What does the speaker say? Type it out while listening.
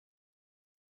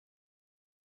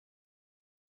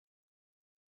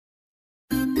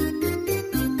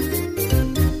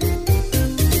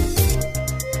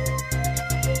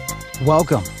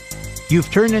Welcome. You've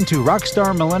turned into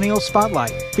Rockstar Millennial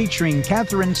Spotlight, featuring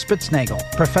Catherine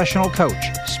Spitznagel, professional coach,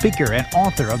 speaker, and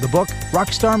author of the book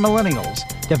Rockstar Millennials,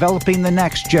 Developing the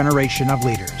Next Generation of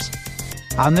Leaders.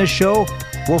 On this show,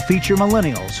 we'll feature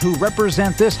millennials who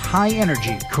represent this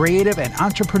high-energy, creative, and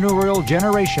entrepreneurial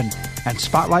generation, and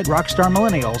spotlight rockstar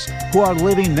millennials who are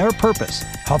living their purpose,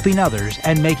 helping others,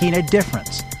 and making a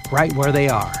difference right where they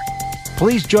are.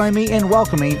 Please join me in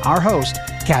welcoming our host,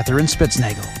 Catherine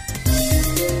Spitznagel.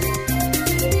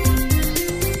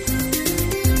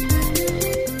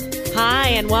 Hi,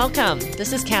 and welcome.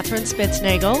 This is Catherine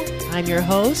Spitznagel. I'm your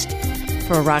host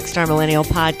for Rockstar Millennial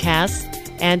Podcast.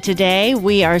 And today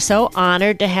we are so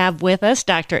honored to have with us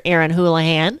Dr. Erin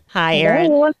Houlihan. Hi, Erin.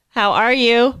 Hello. How are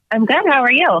you? I'm good. How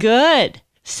are you? Good.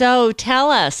 So tell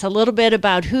us a little bit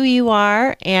about who you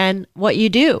are and what you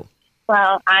do.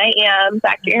 Well, I am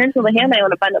Dr. Erin Houlihan. I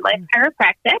own Abundant Life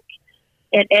Chiropractic.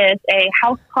 It is a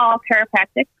house call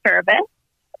chiropractic service.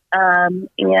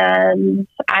 And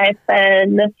I've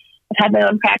had my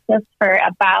own practice for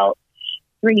about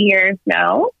 3 years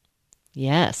now.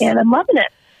 Yes. And I'm loving it.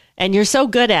 And you're so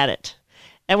good at it.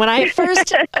 And when I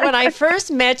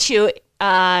first met you,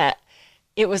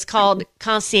 it was called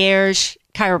concierge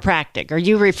chiropractic, or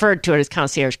you referred to it as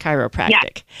concierge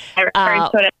chiropractic. Yeah, I referred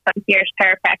to it as concierge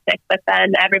chiropractic, but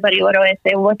then everybody would always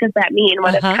say, what does that mean?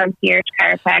 What is concierge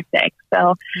chiropractic?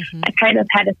 So I kind of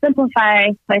had to simplify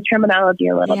my terminology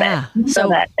a little bit so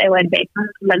that it would make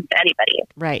sense to anybody.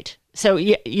 Right. So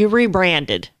you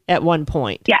rebranded at one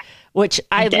point. Yeah. Which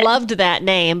I loved that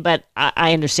name, but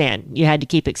I understand you had to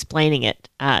keep explaining it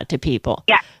to people.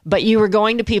 Yeah. But you were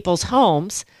going to people's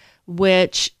homes,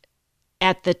 which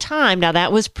at the time, now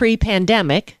that was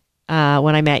pre-pandemic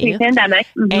when I met you. Pre-pandemic.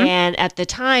 Mm-hmm. And at the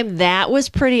time, that was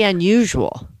pretty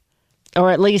unusual, or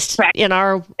at least in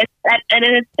our and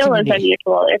it still community. Is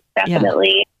unusual. It's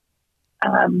definitely,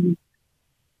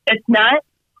 it's not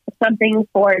something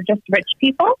for just rich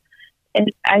people. And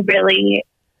I really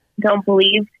don't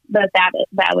believe that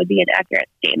would be an accurate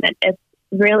statement. It's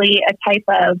really a type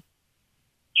of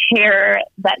care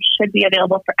that should be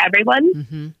available for everyone.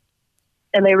 Mm-hmm.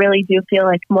 And I really do feel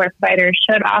like more providers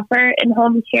should offer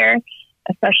in-home care,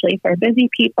 especially for busy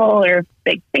people or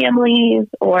big families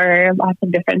or lots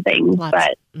of different things.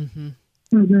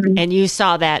 And you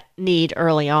saw that need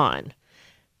early on.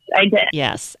 I did.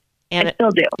 Yes. And I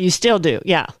still do. You still do.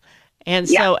 Yeah. And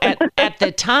so at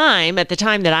the time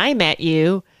that I met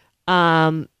you,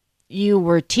 you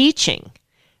were teaching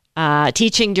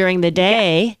during the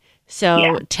day. Yeah.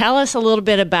 So tell us a little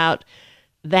bit about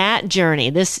that journey.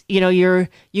 This,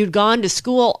 you'd gone to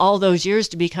school all those years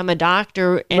to become a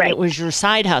doctor, and it was your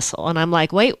side hustle. And I'm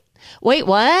like, wait,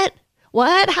 what?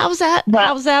 How's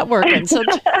that working? So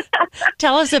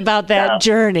tell us about that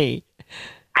journey.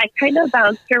 I kind of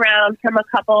bounced around from a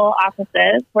couple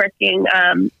offices, working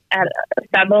at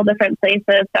several different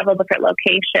places, several different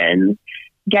locations,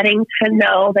 getting to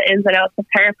know the ins and outs of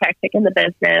chiropractic in the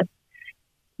business,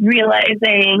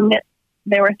 realizing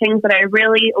there were things that I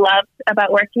really loved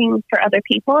about working for other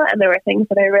people, and there were things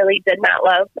that I really did not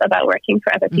love about working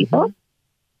for other people.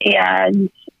 And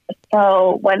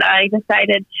so when I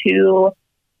decided to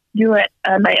do it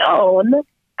on my own,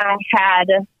 I had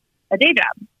a day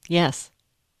job. Yes.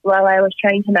 While I was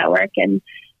trying to network and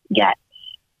get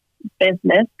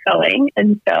business going.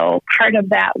 And so part of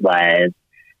that was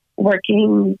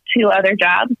working 2 other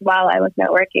jobs while I was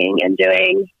networking and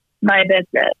doing my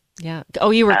business. Yeah.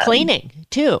 Oh, you were cleaning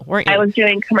too, weren't you? I was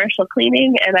doing commercial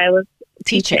cleaning, and I was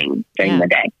teaching during the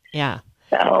day. Yeah.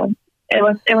 So it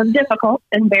was difficult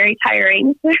and very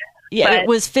tiring. Yeah, it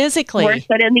was physically worth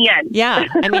it in the end. Yeah.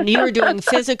 I mean, you were doing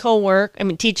physical work. I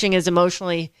mean, teaching is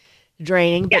emotionally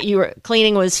draining, but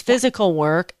cleaning was physical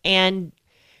work, and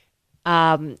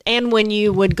when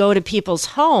you would go to people's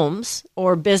homes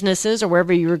or businesses or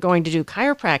wherever you were going to do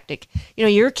chiropractic,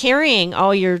 you're carrying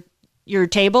all your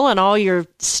table and all your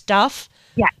stuff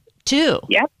too.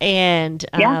 Yeah. And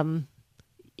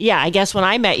I guess when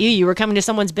I met you, you were coming to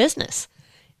someone's business,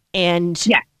 and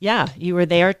you were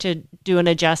there to do an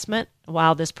adjustment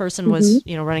while this person was,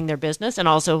 running their business, and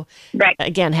also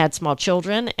again had small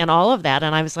children and all of that.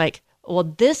 And I was like, well,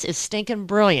 this is stinking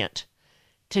brilliant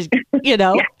to, to,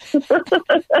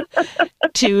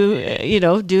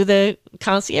 do the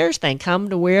concierge thing, come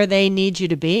to where they need you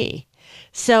to be.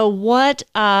 So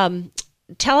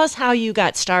tell us how you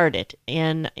got started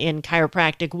in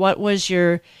chiropractic. What was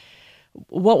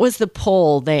the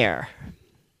pull there?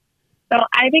 So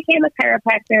I became a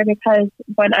chiropractor because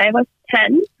when I was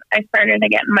 10, I started to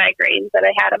get migraines, and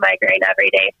I had a migraine every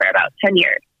day for about 10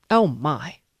 years. Oh,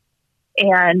 my.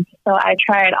 And so I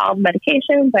tried all the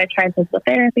medications, I tried physical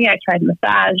therapy, I tried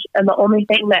massage, and the only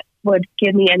thing that would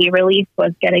give me any relief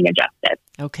was getting adjusted.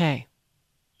 Okay.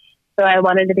 So I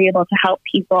wanted to be able to help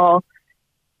people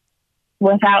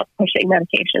without pushing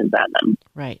medications on them.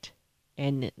 Right.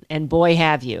 And boy,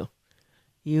 have you.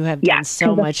 You have done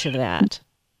so much of that.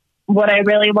 What I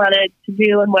really wanted to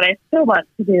do and what I still want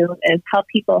to do is help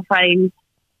people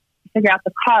figure out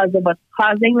the cause of what's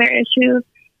causing their issues,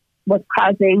 what's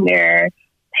causing their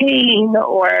pain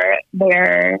or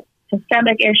their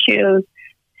systemic issues,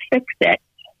 fix it,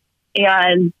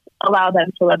 and allow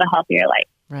them to live a healthier life.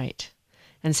 Right.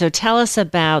 And so tell us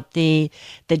about the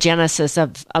genesis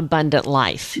of Abundant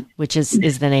Life, which is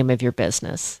the name of your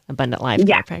business, Abundant Life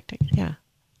Chiropractic. Yeah.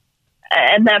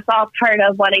 And that's all part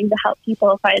of wanting to help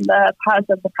people find the cause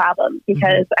of the problem,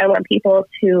 because I want people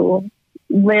to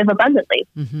live abundantly.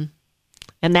 Mm-hmm.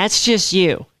 And that's just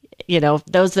you. You know,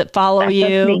 those that follow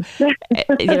you,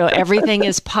 you know, everything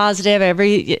is positive.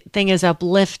 Everything is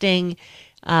uplifting.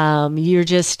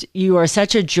 You are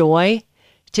such a joy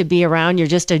to be around. You're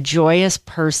just a joyous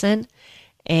person,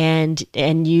 and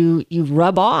you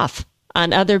rub off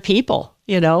on other people,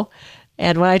 you know.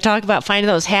 And when I talk about finding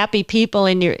those happy people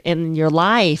in your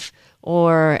life,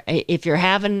 or if you're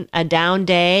having a down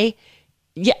day,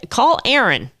 call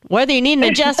Erin. Whether you need an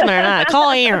adjustment or not,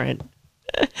 call Erin,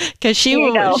 because she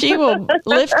will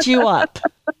lift you up.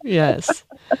 Yes.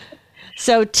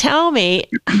 So tell me,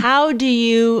 how do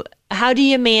you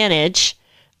manage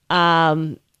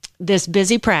this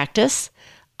busy practice,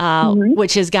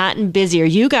 which has gotten busier?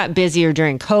 You got busier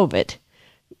during COVID.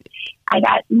 I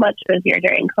got much busier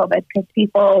during COVID because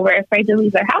people were afraid to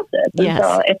leave their houses. And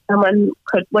so if someone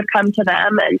would come to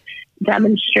them and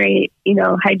demonstrate, you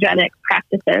know, hygienic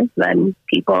practices, then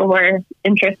people were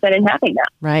interested in having that.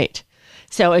 Right.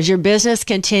 So as your business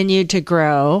continued to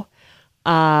grow,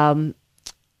 and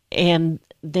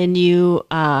then you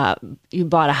bought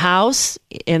a house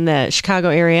in the Chicago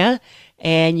area,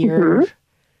 and you're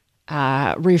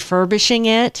refurbishing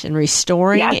it and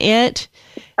restoring it.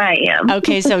 I am.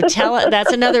 Okay, so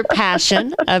that's another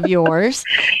passion of yours.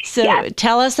 So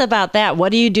tell us about that.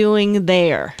 What are you doing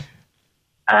there?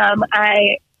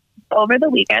 Over the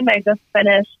weekend, I just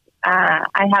finished,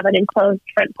 I have an enclosed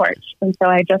front porch. And so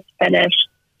I just finished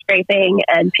scraping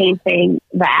and painting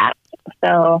that.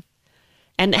 So.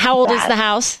 And how old is the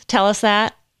house? Tell us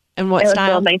that. And what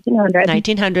style? It was built 1900.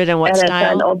 1900 and what style?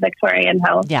 It's an old Victorian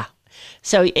house. Yeah.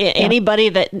 So anybody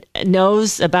that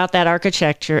knows about that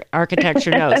architecture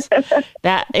knows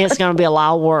that it's going to be a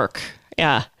lot of work.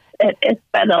 Yeah. It's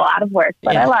been a lot of work,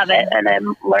 but I love it. And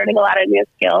I'm learning a lot of new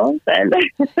skills. And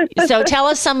So tell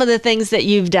us some of the things that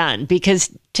you've done,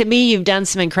 because to me, you've done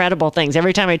some incredible things.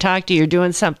 Every time I talk to you, you're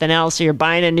doing something else, or you're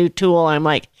buying a new tool. And I'm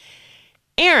like,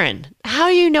 Erin, how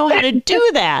do you know how to do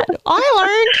that?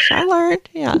 I learned.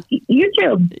 Yeah.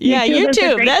 YouTube. Yeah,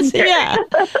 YouTube.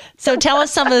 That's So tell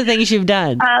us some of the things you've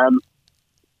done.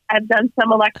 I've done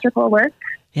some electrical work.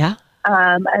 Yeah.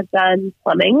 I've done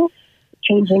plumbing,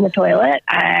 changing a toilet.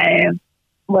 I've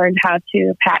learned how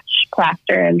to patch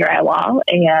plaster and drywall,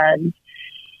 and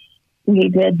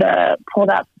we pulled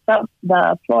out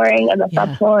the flooring and the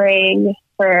subflooring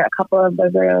for a couple of the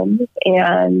rooms,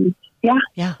 and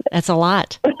yeah, that's a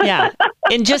lot. Yeah,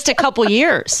 in just a couple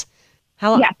years.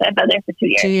 How long? Yes, I've been there for 2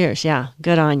 years. 2 years, yeah.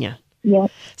 Good on you. Yeah.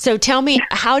 So tell me,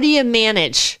 how do you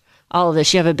manage all of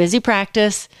this? You have a busy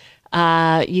practice.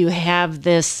 You have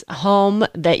this home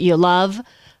that you love,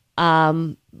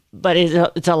 but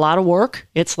it's a lot of work.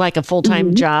 It's like a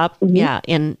full-time job,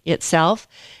 in itself.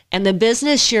 And the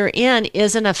business you're in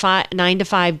isn't a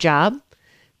 9-to-5 job.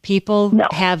 People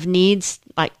have needs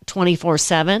like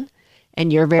 24/7.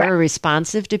 And you're very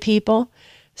responsive to people.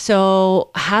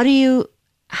 So how do you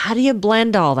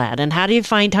blend all that, and how do you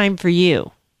find time for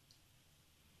you?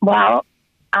 Well,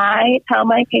 I tell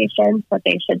my patients that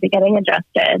they should be getting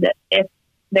adjusted if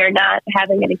they're not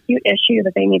having an acute issue,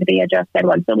 that they need to be adjusted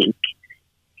once a week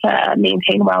to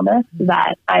maintain wellness.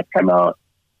 That I promote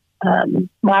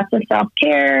lots of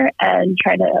self-care and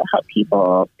try to help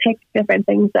people pick different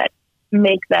things that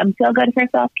make them feel good for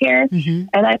self-care.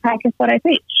 And I practice what I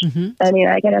preach. I mean,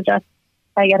 I get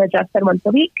adjusted once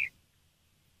a week.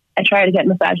 I try to get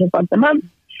massages once a month.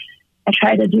 I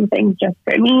try to do things just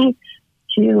for me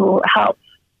to help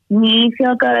me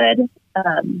feel good.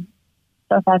 So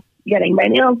if that's getting my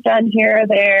nails done here or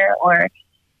there, or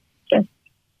just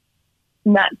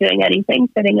not doing anything,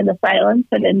 sitting in the silence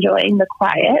and enjoying the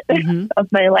quiet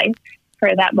of my life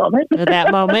for that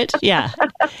moment. Yeah.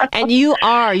 And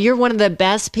you're one of the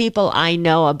best people I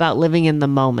know about living in the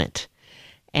moment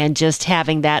and just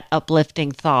having that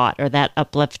uplifting thought or that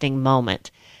uplifting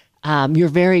moment. You're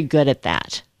very good at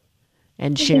that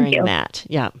and sharing you. that.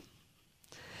 Yeah.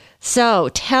 So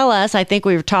tell us, I think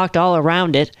we've talked all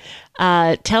around it.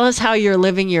 Tell us how you're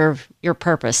living your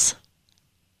purpose.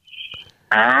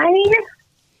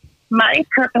 My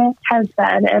purpose has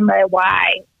been, and my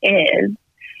why is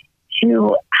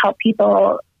to help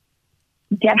people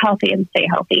get healthy and stay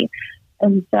healthy.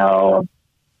 And so,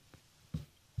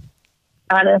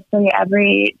 honestly,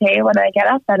 every day when I get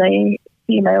up and I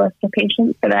see my list of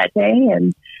patients for that day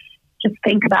and just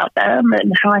think about them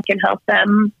and how I can help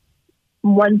them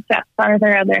one step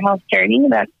farther on their health journey,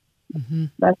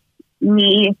 that's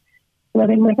me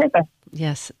living my purpose.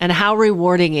 Yes. And how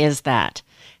rewarding is that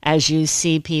as you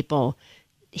see people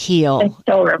heal? It's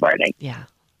so rewarding. Yeah.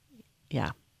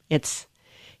 Yeah. It's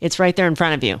right there in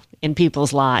front of you in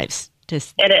people's lives.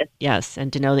 It is. Yes.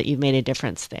 And to know that you've made a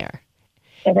difference there.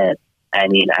 It is. I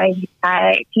mean,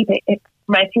 I keep it.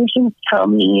 My patients tell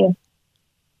me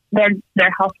their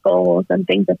health goals and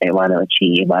things that they want to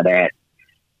achieve, whether it's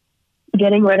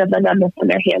getting rid of the numbness in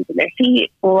their hands and their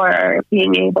feet, or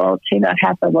being able to not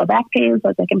have the low back pain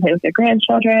so they can play with their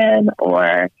grandchildren,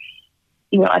 or,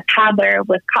 a toddler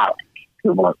with colic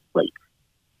who won't sleep.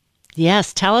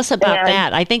 Yes. Tell us about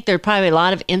that. I think there are probably a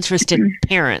lot of interested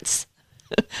parents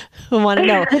who want to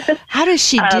know, how does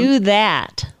she do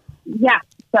that? Yeah.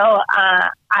 So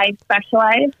I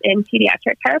specialize in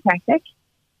pediatric chiropractic.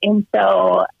 And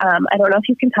so I don't know if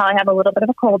you can tell, I have a little bit of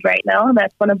a cold right now, and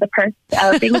that's one of the perks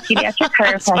of being a pediatric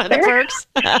chiropractor. That's one of the perks.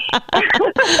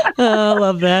 Oh, I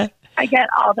love that. I get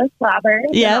all the slobbers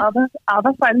and all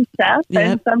the fun stuff,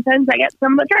 and sometimes I get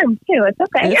some of the germs too. It's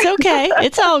okay. It's okay.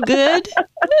 It's all good.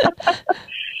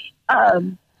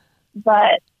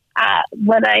 But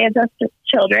when I adjust to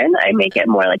children, I make it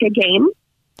more like a game.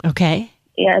 Okay.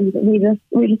 And we just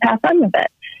have fun with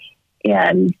it.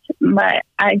 And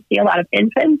I see a lot of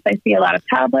infants. I see a lot of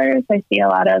toddlers. I see a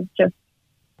lot of just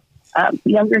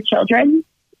younger children.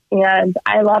 And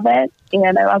I love it.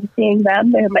 And I love seeing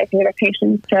them. They're my favorite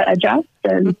patients to adjust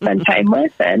and spend time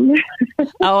with. And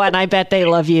oh, and I bet they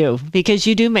love you because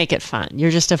you do make it fun.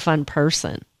 You're just a fun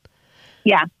person.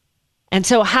 Yeah. And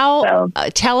so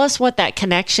tell us what that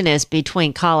connection is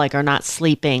between colic or not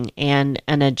sleeping and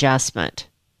an adjustment.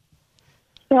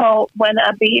 So when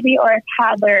a baby or a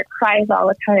toddler cries all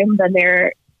the time, then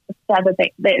it's said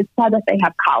that they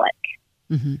have colic.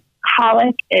 Mm-hmm.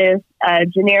 Colic is a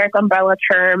generic umbrella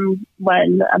term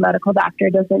when a medical doctor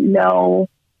doesn't know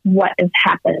what is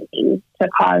happening to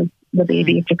cause the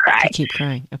baby to cry. To keep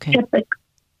crying. Okay.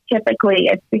 Typically,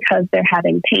 it's because they're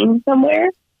having pain somewhere,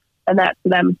 and that's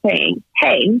them saying,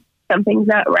 "Hey, something's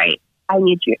not right. I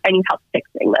need help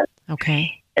fixing this."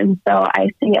 Okay. And so I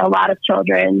see a lot of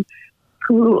children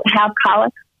who have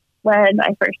colic when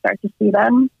I first start to see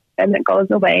them, and it goes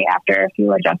away after a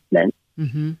few adjustments.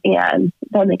 Mm-hmm. And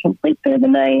then they can sleep through the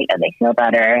night and they feel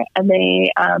better. And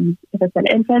they, if it's an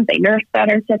infant, they nurse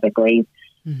better typically,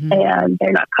 and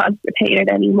they're not constipated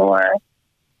anymore.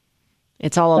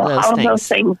 It's all of those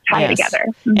things tie together.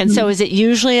 Mm-hmm. And so is it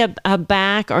usually a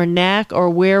back or neck, or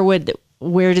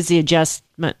where does the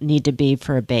adjustment need to be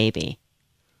for a baby?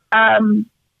 So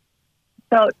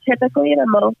typically the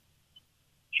most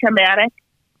traumatic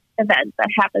event that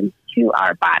happens to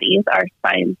our bodies, our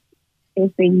spines, is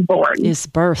being born. Is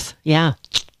birth. Yeah.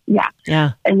 Yeah.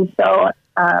 Yeah. And so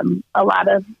a lot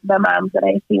of the moms that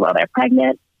I see while they're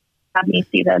pregnant, have me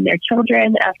see them, their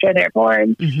children after they're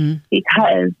born,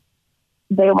 because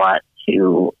they want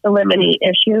to eliminate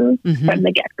issues from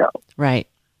the get-go. Right.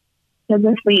 Because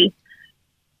if we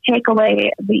take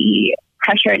away the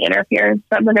pressure and interference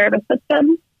from the nervous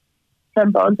system,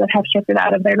 from bones that have shifted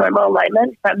out of their normal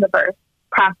alignment from the birth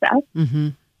process,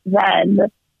 then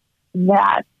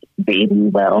that baby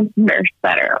will nurse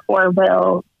better or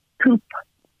will poop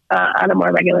on a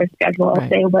more regular schedule. Right.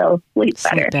 They will sleep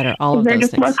better. All of they're those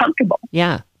just things. More comfortable.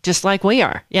 Yeah, just like we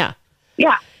are. Yeah.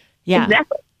 Yeah. Yeah.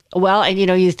 Exactly. Well, and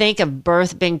you think of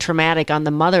birth being traumatic on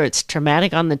the mother, it's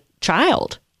traumatic on the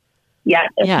child. Yeah,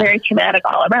 it's very traumatic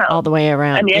all around. All the way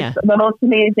around. I mean, it's the most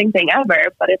amazing thing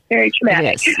ever, but it's very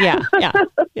traumatic. It is.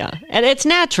 Yeah. And it's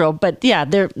natural, but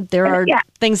there are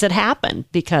things that happen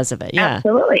because of it. Yeah.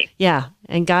 Absolutely. Yeah.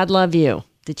 And God love you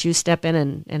that you step in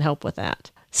and help with that.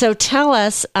 So tell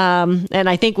us, and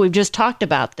I think we've just talked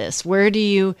about this, where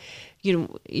do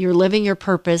you're living your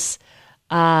purpose,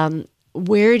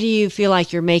 where do you feel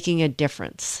like you're making a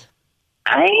difference?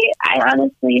 I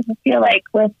honestly feel like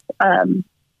with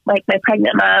like my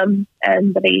pregnant mom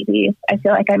and the babies, I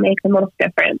feel like I make the most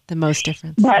difference. The most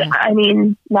difference. But I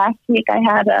mean, last week I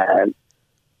had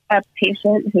a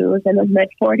patient who was in his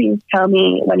mid-40s tell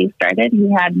me when he started,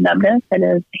 he had numbness in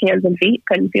his hands and feet,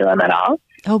 couldn't feel them at all.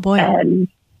 Oh, boy. And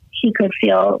he could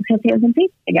feel his hands and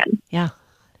feet again. Yeah.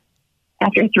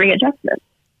 After 3 adjustments.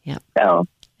 Yeah. So.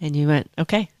 And you went,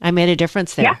 okay, I made a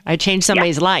difference there. Yeah. I changed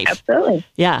somebody's life. Absolutely.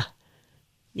 Yeah.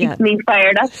 Keeps me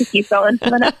fired up to keep going to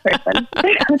the next person.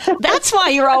 That's why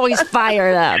you're always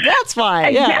fired up. That's why.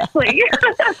 Yeah. Exactly.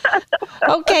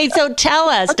 Okay, so tell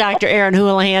us, Dr. Erin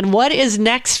Houlihan, what is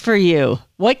next for you?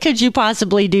 What could you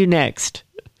possibly do next?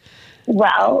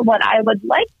 Well, what I would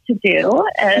like to do,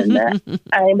 and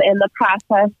I'm in the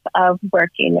process of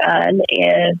working on,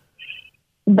 is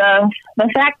the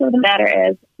fact of the matter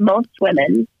is most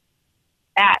women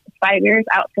at 5 years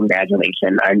out from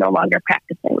graduation are no longer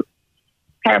practicing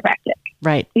chiropractic.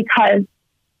 Right. Because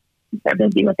they're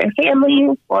busy with their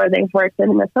families, or they've worked in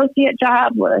an associate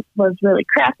job was really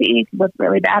crappy, with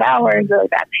really bad hours, really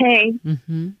bad pay.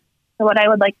 Mm-hmm. So what I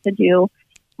would like to do,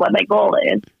 what my goal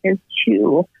is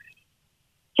to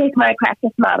take my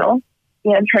practice model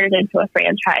and turn it into a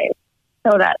franchise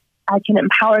so that I can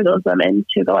empower those women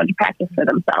to go into practice for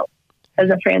themselves as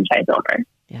a franchise owner.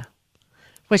 Yeah.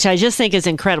 Which I just think is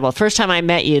incredible. First time I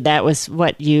met you, that was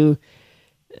what you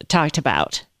talked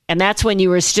about. And that's when you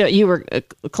were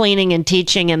cleaning and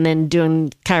teaching and then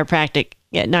doing chiropractic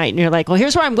at night. And you're like, well,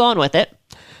 here's where I'm going with it.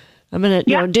 I'm going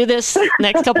to do this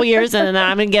next couple of years, and then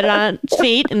I'm going to get it on its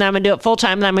feet, and I'm going to do it full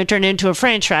time, and I'm going to turn it into a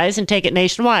franchise and take it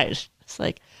nationwide. It's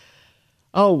like,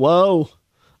 oh, whoa,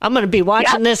 I'm going to be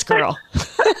watching this girl.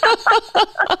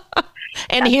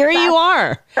 And here you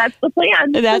are. That's the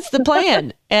plan. That's the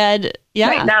plan. And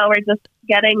right now we're just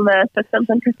getting the systems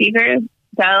and procedures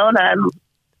down on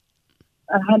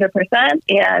 100%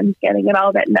 and getting it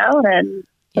all written out, and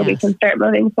so we can start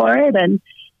moving forward. And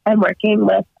I'm working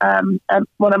with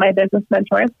one of my business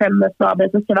mentors from the Small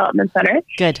Business Development Center.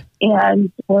 Good.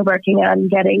 And we're working on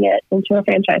getting it into a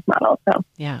franchise model. So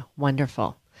yeah,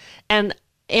 wonderful. And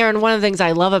Erin, one of the things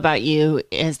I love about you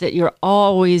is that you're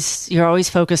always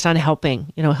focused on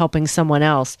helping someone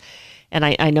else. And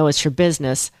I know it's your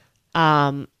business.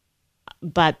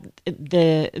 But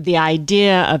the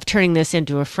idea of turning this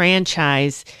into a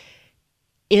franchise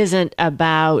isn't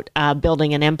about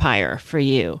building an empire for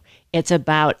you. It's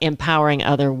about empowering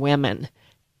other women,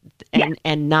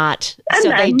 and not and so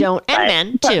men, they don't, and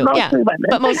men too,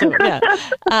 but mostly women,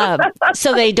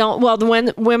 so they don't. Well,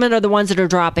 the women are the ones that are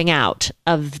dropping out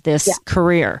of this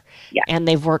career, and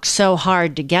they've worked so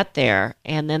hard to get there,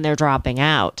 and then they're dropping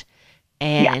out,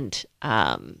 and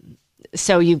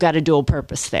so you've got a dual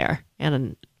purpose there.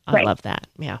 And I love that.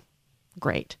 Yeah.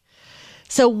 Great.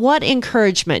 So what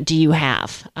encouragement do you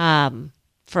have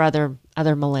for other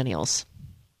millennials?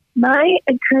 My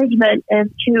encouragement is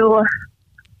to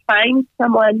find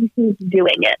someone who's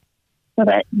doing it so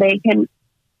that they can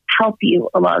help you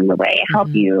along the way, help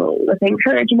you with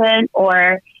encouragement.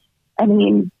 Or, I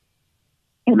mean,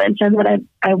 I mentioned that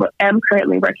I am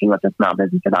currently working with the Small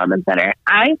Business Development Center.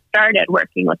 I started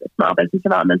working with the Small Business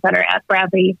Development Center at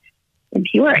Bradley in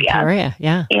Peoria.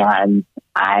 Yeah. And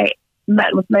I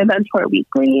met with my mentor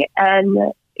weekly,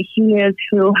 and he is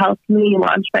who helped me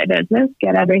launch my business,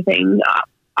 get everything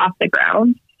off the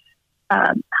ground,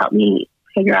 help me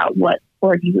figure out what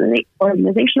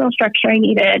organizational structure I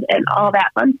needed and all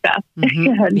that fun stuff.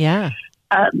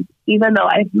 And, even though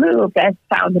I've moved, I've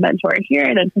found a mentor here,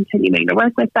 and I'm continuing to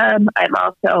work with them. I'm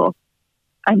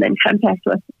in contact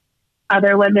with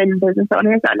other women business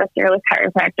owners, not necessarily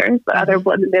chiropractors, but other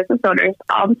women business owners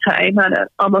all the time on an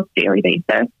almost daily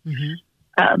basis,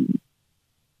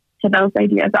 to bounce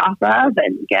ideas off of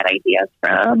and get ideas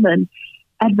from and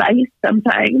advice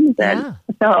sometimes. And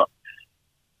so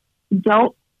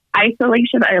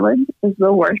isolation island is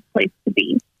the worst place to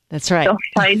be. That's right. So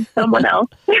find someone else.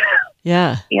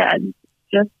 And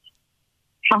just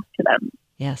talk to them.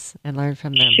 Yes. And learn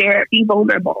from them. Share, be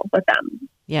vulnerable with them.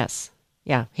 Yes.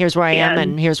 Yeah. Here's where I am,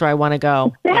 and here's where I want to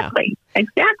go.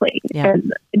 Exactly.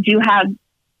 And do you have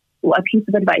a piece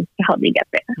of advice to help me get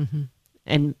there?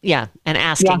 And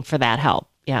asking for that help.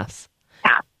 Yes.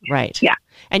 Right. Yeah.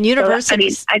 And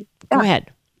universities. So, go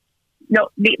ahead. No,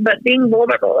 but being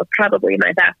vulnerable is probably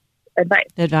my best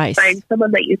advice. Find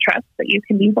someone that you trust that you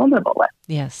can be vulnerable with.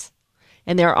 Yes.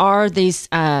 And there are these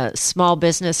small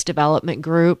business development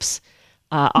groups,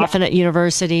 often at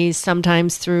universities,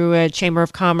 sometimes through a chamber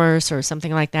of commerce or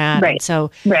something like that. Right. And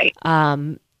so,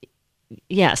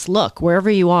 yes, look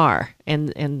wherever you are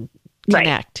and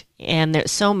connect. And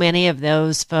there's so many of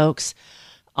those folks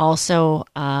also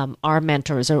are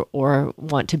mentors or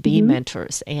want to be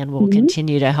mentors and will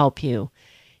continue to help you.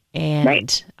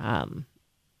 And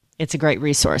it's a great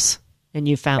resource. And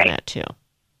you found that too.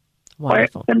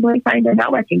 Wonderful. Or simply find a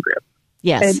networking group.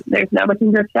 Yes. There's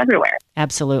networking groups everywhere.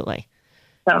 Absolutely.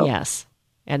 So Yes.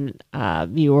 And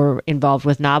you were involved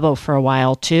with NABO for a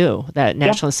while, too, that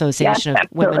National Association of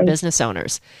Women Business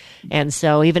Owners. And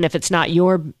so even if it's not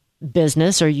your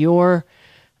business or your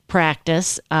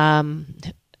practice,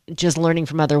 just learning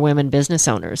from other women business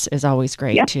owners is always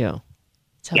great, too.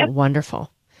 So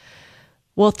wonderful.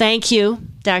 Well, thank you,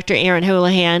 Dr. Erin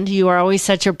Houlihan. You are always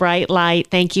such a bright light.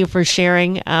 Thank you for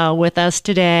sharing with us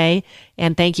today.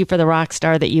 And thank you for the rock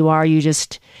star that you are. You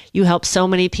help so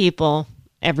many people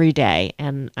every day.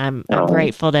 And I'm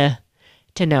grateful to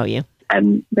know you.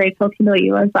 I'm grateful to know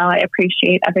you as well. I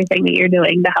appreciate everything that you're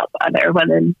doing to help other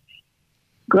women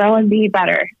grow and be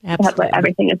better. Absolutely.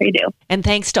 Everything that they do. And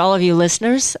thanks to all of you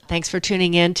listeners. Thanks for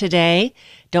tuning in today.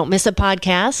 Don't miss a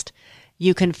podcast.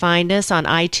 You can find us on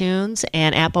iTunes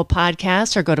and Apple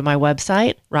Podcasts, or go to my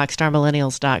website,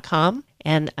 rockstarmillennials.com.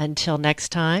 And until next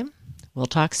time, we'll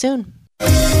talk soon.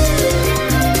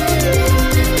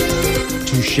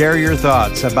 To share your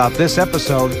thoughts about this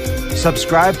episode,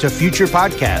 subscribe to future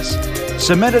podcasts,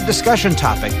 submit a discussion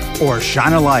topic, or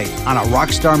shine a light on a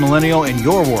rockstar millennial in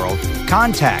your world,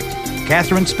 contact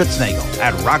Catherine Spitznagel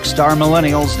at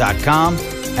rockstarmillennials.com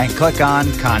and click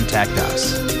on Contact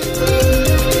Us.